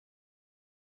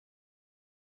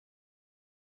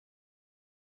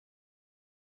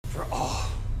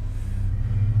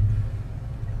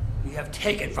have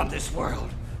taken from this world.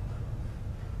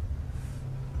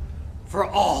 For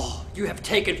all you have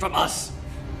taken from us.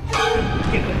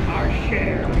 Give us our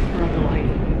share of eternal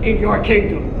life in your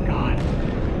kingdom, God.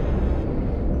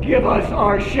 Give us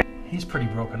our share. He's pretty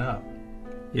broken up.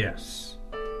 Yes.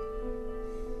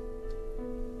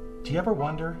 Do you ever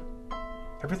wonder,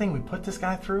 everything we put this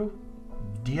guy through,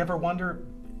 do you ever wonder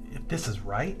if this is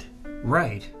right?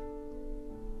 Right.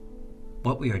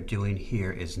 What we are doing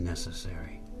here is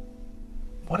necessary.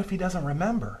 What if he doesn't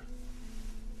remember?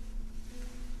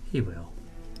 He will.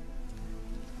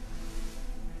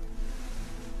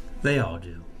 They all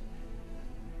do.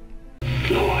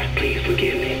 Lord, please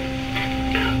forgive me.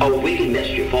 A wicked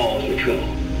messenger falls in trouble,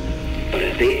 but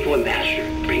a faithful ambassador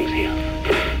brings him.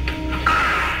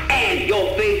 And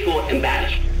your faithful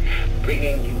ambassador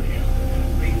bringing you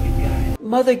him, bringing you guys.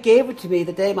 Mother gave it to me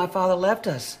the day my father left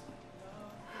us.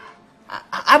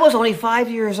 I was only 5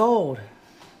 years old.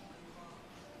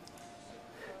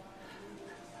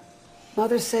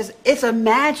 Mother says it's a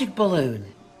magic balloon,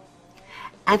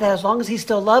 and that as long as he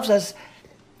still loves us,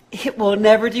 it will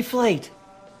never deflate.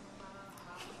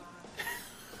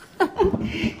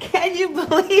 Can you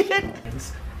believe it?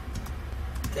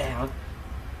 Down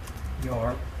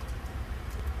your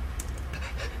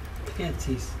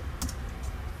panties.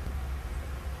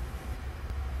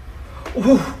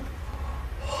 Ooh.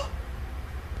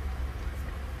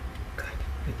 Good.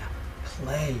 Now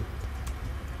play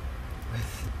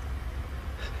with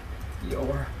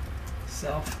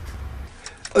yourself.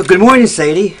 Good morning,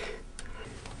 Sadie.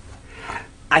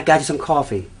 I got you some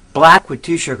coffee. Black with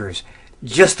 2 sugars.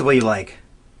 Just the way you like.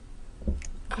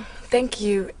 Thank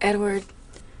you, Edward.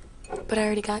 But I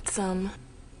already got some.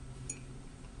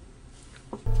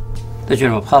 The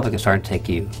general public is starting to take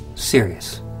you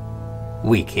serious.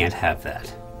 We can't have that.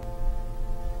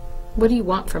 What do you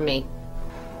want from me?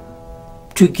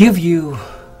 To give you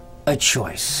a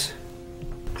choice.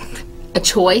 A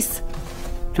choice?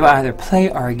 To either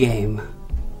play our game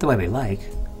the way we like,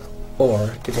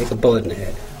 or to take a bullet in the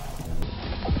head.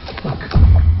 Look,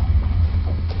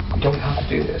 we don't have to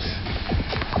do this.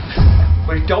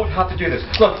 We don't have to do this.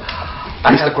 Look,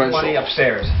 I have money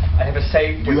upstairs. I have a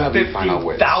safe with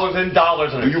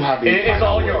 $50,000 in it. Do you have any It's final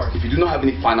all words? yours. If you do not have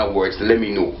any final words, let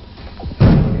me know.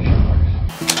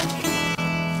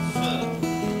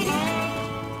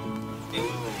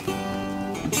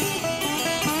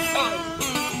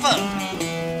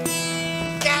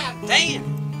 God damn!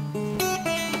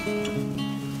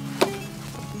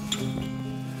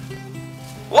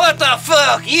 What the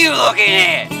fuck you looking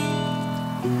at?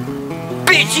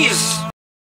 Bitches!